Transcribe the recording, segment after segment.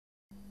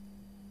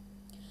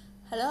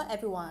Hello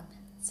everyone.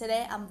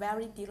 Today I'm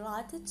very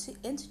delighted to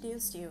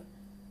introduce you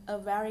a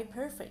very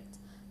perfect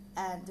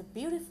and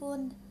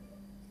beautiful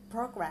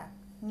program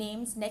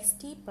named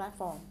Nexty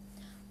platform.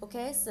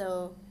 Okay,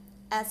 so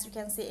as you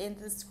can see in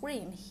the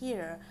screen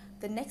here,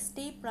 the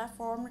Nexty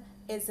platform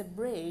is a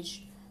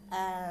bridge,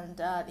 and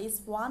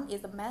this one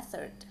is a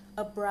method,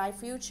 a bright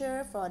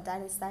future for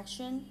daily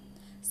section.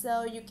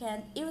 So you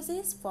can use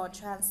this for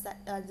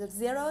the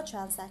zero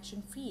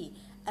transaction fee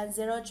and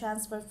zero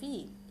transfer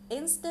fee.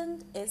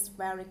 Instant is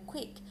very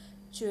quick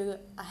to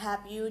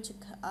help you to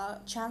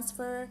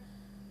transfer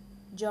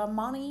your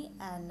money,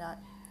 and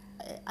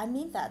I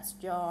mean that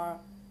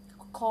your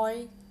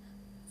coin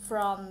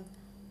from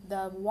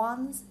the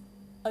one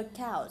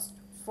account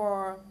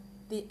for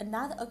the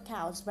another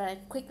account very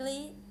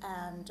quickly,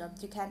 and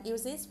you can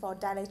use this for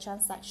daily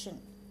transaction.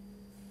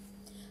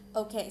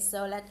 Okay,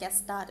 so let's get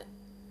started.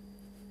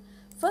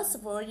 First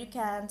of all, you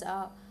can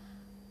have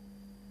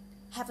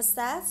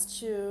access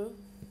to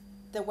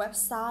the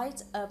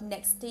website of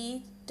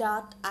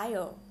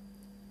nexty.io.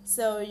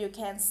 So you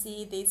can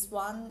see this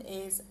one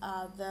is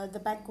the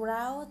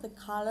background, the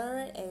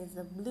color is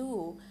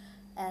blue,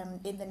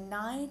 and in the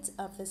night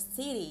of the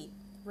city,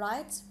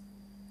 right?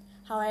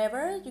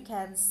 However, you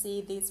can see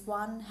this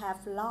one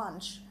have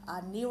launched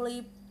a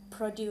newly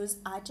produced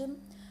item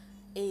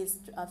is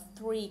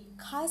three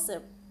kinds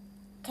of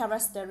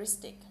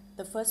characteristic.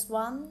 The first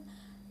one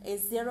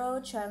is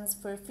zero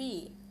transfer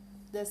fee.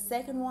 The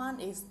second one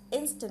is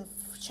instant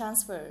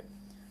transfer.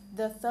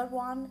 The third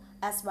one,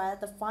 as well as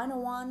the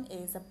final one,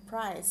 is a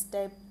price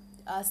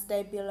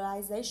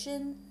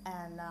stabilization,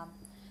 and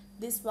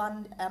this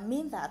one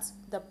means that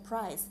the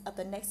price of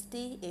the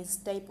Nexty is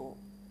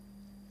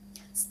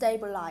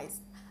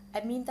stabilized.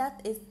 I mean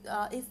that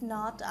it's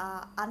not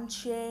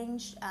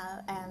unchanged,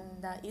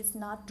 and it's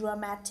not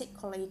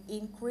dramatically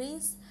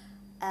increased,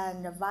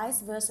 and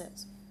vice versa.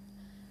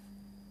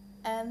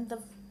 And the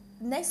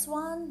next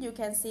one, you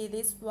can see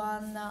this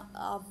one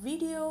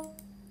video.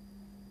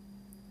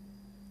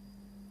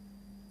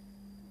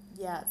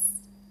 Yes,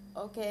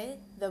 okay,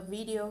 the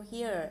video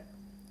here.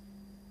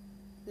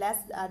 Let's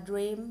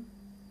dream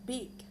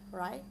big,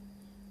 right?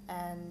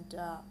 And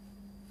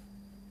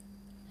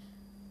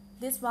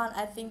this one,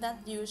 I think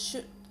that you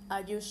should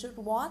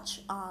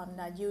watch on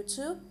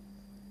YouTube.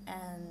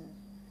 And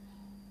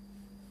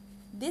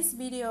these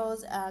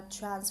videos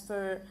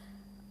transfer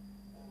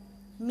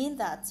mean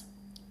that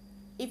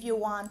if you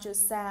want to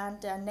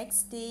send a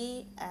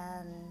Nexty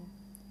and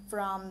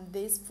from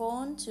this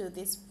phone to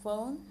this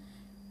phone,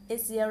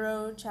 it's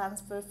zero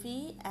transfer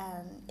fee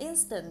and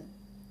instant.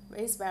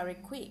 It's very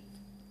quick.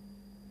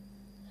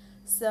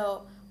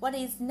 So what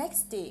is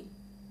Nexty?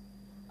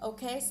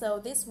 Okay, so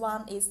this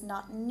one is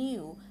not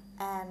new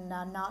and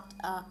not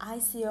an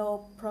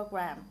ICO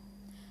program.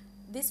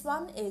 This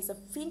one is a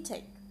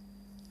Fintech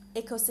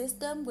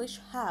ecosystem which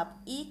help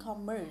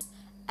e-commerce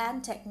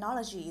and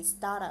technology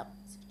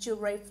startups to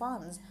raise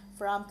funds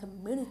from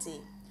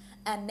community.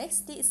 And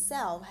Nexty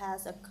itself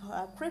has a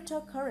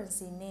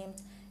cryptocurrency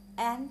named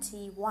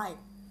NTY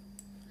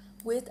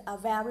with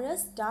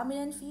various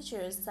dominant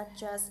features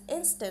such as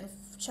instant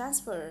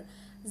transfer,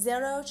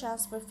 zero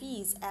transfer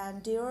fees,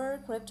 and dual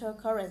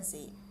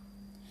cryptocurrency.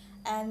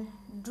 And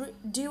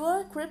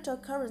dual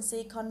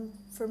cryptocurrency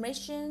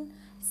confirmation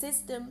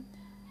system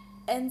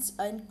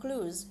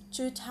includes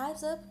two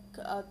types of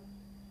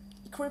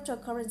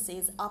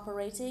cryptocurrencies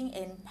operating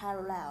in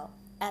parallel,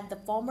 and the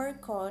former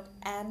called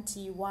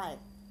NTY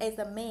is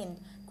the main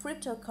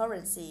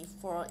cryptocurrency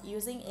for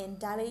using in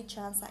daily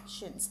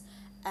transactions,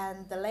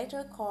 and the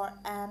later called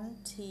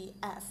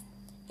NTF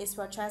is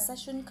for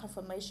transaction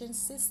confirmation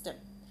system.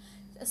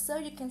 So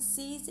you can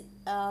see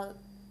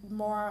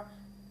more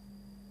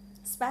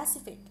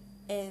specific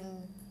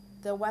in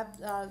the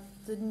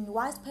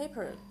white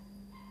paper.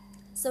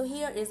 So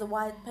here is a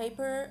white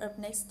paper of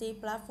Nexty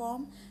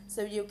platform.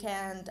 So you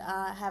can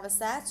have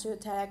access to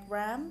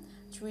Telegram,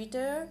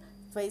 Twitter,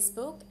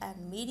 Facebook,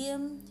 and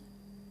Medium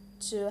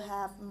to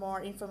have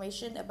more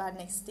information about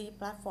Nexty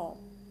platform.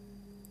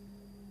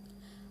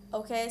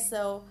 Okay,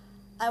 so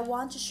I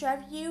want to share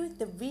with you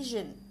the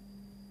vision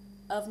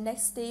of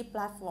Nexty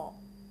platform.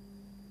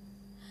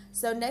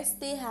 So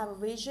Nexty have a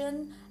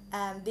vision,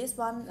 and this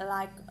one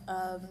like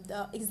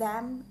the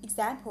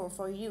example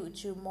for you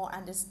to more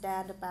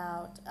understand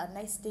about a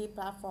Nexty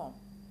platform.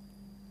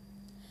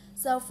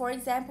 So for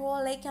example,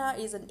 Leica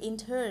is an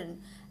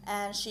intern,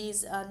 and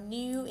she's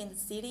new in the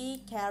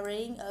city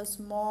carrying a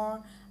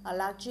small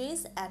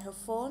luggage and her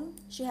phone.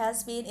 She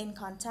has been in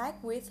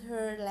contact with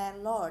her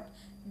landlord,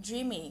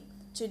 Jimmy,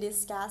 to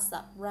discuss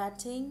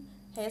renting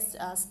his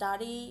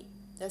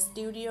the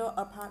studio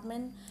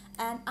apartment,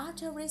 and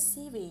after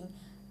receiving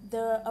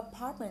the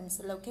apartment's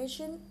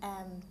location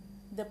and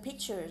the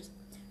pictures,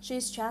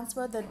 she's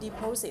transferred the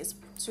deposits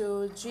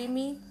to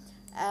Jimmy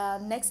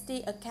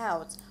Nexty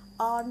account.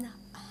 On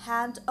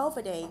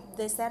handover day,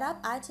 they set up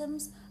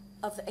items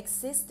of the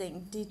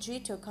existing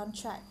digital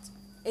contract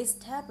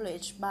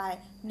established by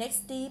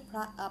Nexty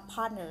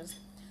partners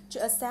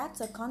to accept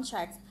the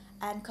contract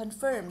and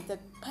confirm the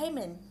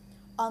payment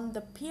on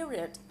the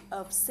period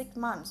of 6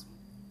 months.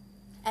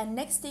 And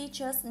Nexty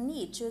just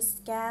need to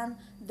scan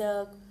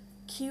the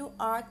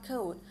QR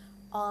code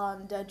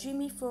on the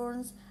Dreamy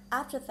phones.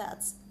 After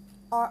that,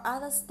 all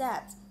other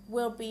steps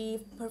will be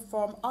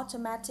performed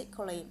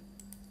automatically.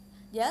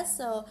 Yes,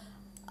 so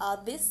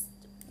this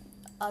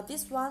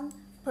one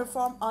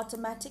perform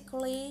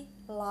automatically,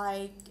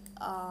 like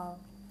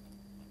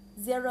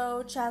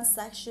zero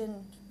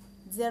transaction,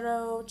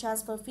 zero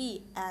transfer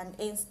fee, and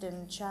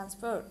instant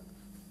transfer.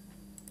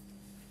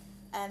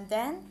 And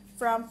then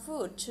from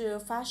food to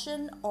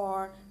fashion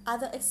or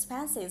other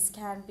expenses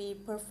can be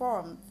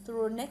performed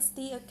through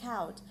Nexty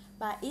account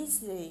by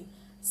easily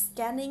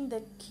scanning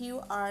the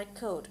QR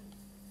code.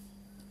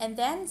 And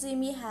then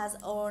Jimmy has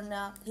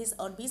his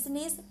own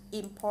business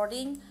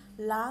importing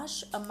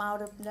large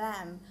amount of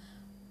lamb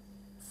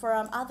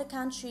from other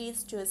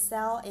countries to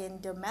sell in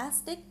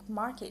domestic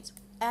market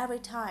every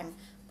time,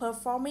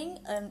 performing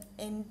an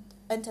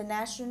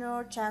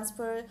international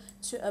transfer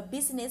to a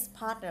business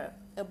partner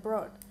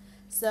abroad.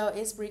 So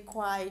it's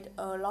required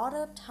a lot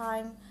of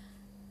time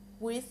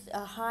with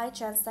a high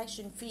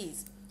transaction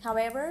fees.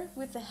 However,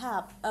 with the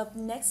help of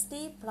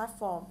Nexty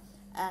platform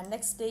and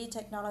Nexty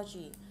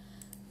technology,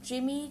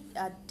 Jimmy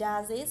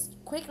does it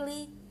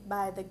quickly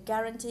by the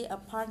guarantee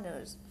of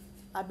partners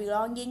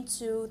belonging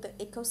to the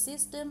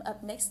ecosystem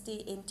of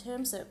Nexty in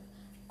terms of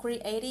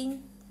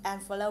creating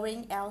and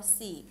following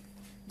LC.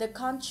 The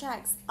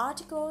contracts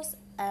articles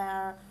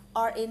are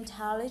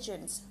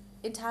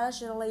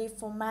intelligently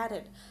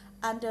formatted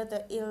under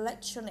the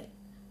electronic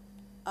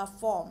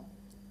form.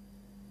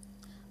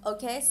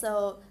 Okay,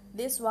 so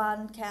this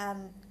one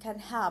can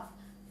help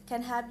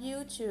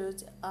you to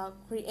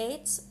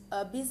create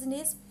a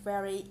business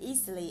very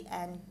easily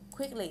and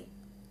quickly.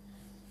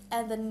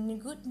 And the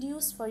good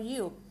news for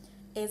you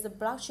is the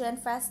blockchain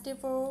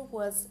festival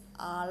was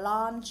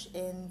launched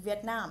in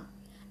Vietnam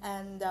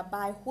and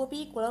by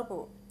Huobi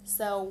Global.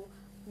 So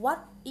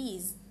what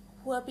is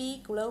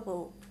Huobi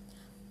Global?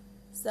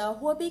 So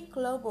Huobi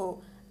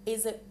Global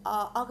is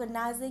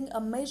organizing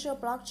a major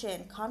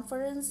blockchain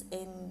conference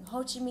in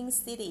Ho Chi Minh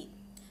City,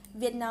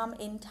 Vietnam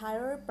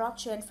entire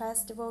blockchain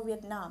festival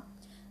Vietnam.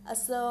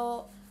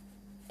 So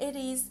it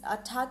is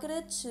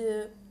targeted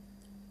to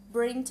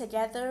bring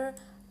together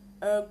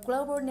a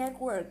global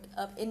network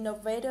of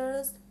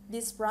innovators,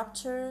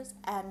 disruptors,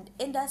 and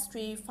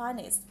industry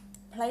finance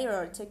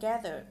players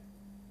together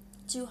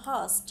to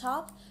host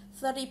top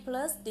 30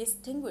 plus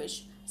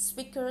distinguished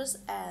speakers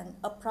and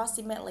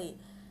approximately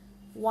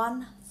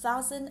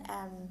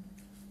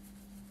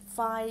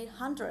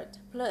 1,500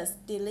 plus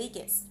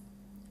delegates.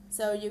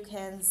 So you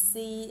can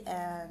see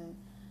and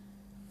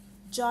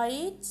join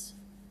it.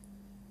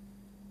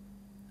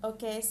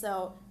 Okay,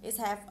 so it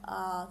have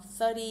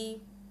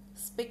 30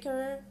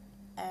 speaker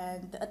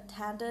and the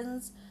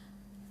attendance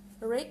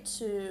rate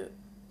to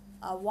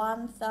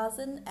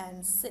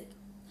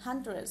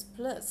 1,600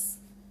 plus.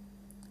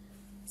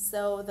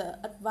 So the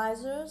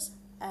advisors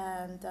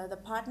and the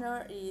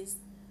partner is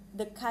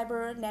the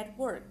Kyber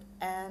network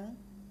and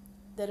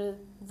the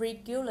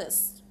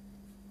regulars.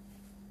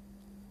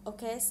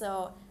 Okay,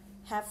 so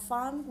have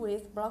fun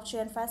with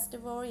blockchain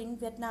festival in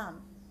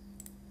Vietnam.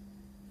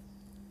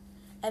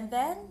 And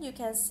then you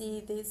can see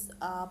these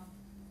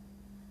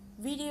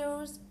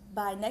videos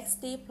by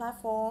Nexty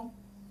platform.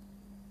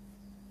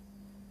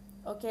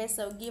 Okay,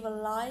 so give a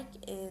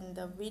like in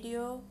the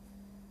video.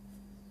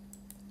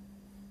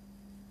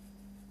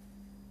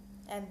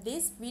 And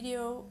this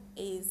video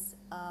is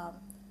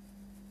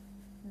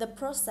the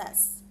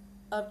process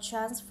of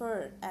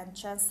transfer and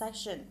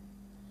transaction.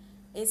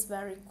 It's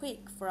very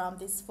quick from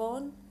this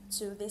phone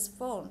to this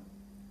phone.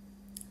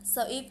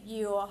 So if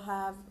you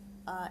have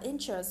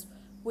interest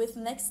with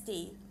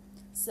Nexty,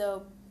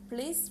 so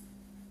please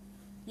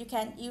you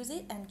can use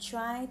it and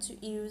try to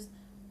use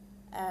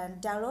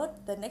and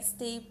download the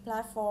Nexty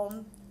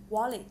platform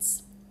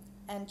wallets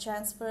and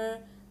transfer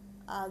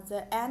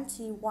the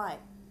NTY.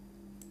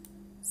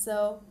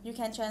 So you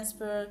can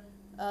transfer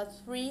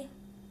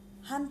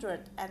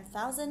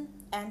 300,000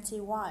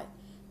 NTY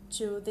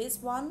to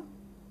this one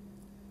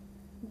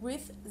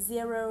with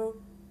zero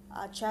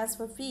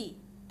transfer fee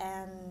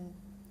and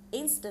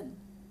instant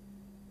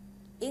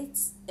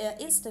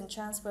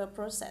transfer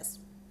process.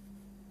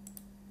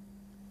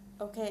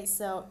 Okay,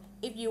 so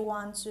if you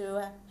want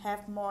to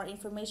have more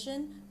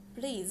information,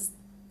 please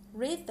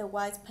read the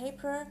white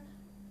paper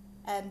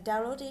and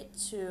download it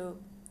to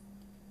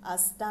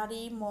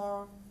study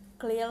more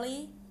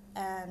clearly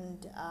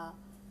and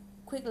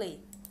quickly.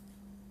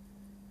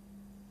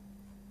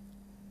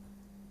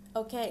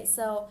 Okay,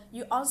 so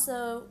you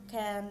also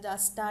can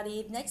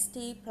study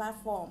Nexty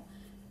platform,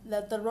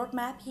 the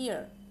roadmap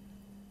here,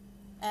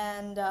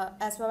 and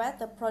as well as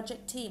the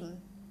project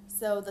team.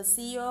 So the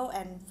CEO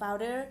and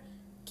founder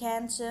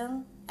Ken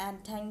Chung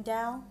and Thanh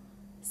Dao,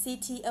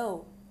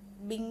 CTO,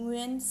 Binh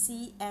Nguyen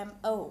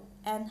CMO,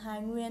 and Hai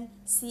Nguyen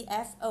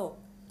CFO.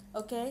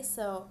 Okay,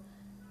 so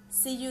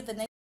see you the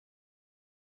next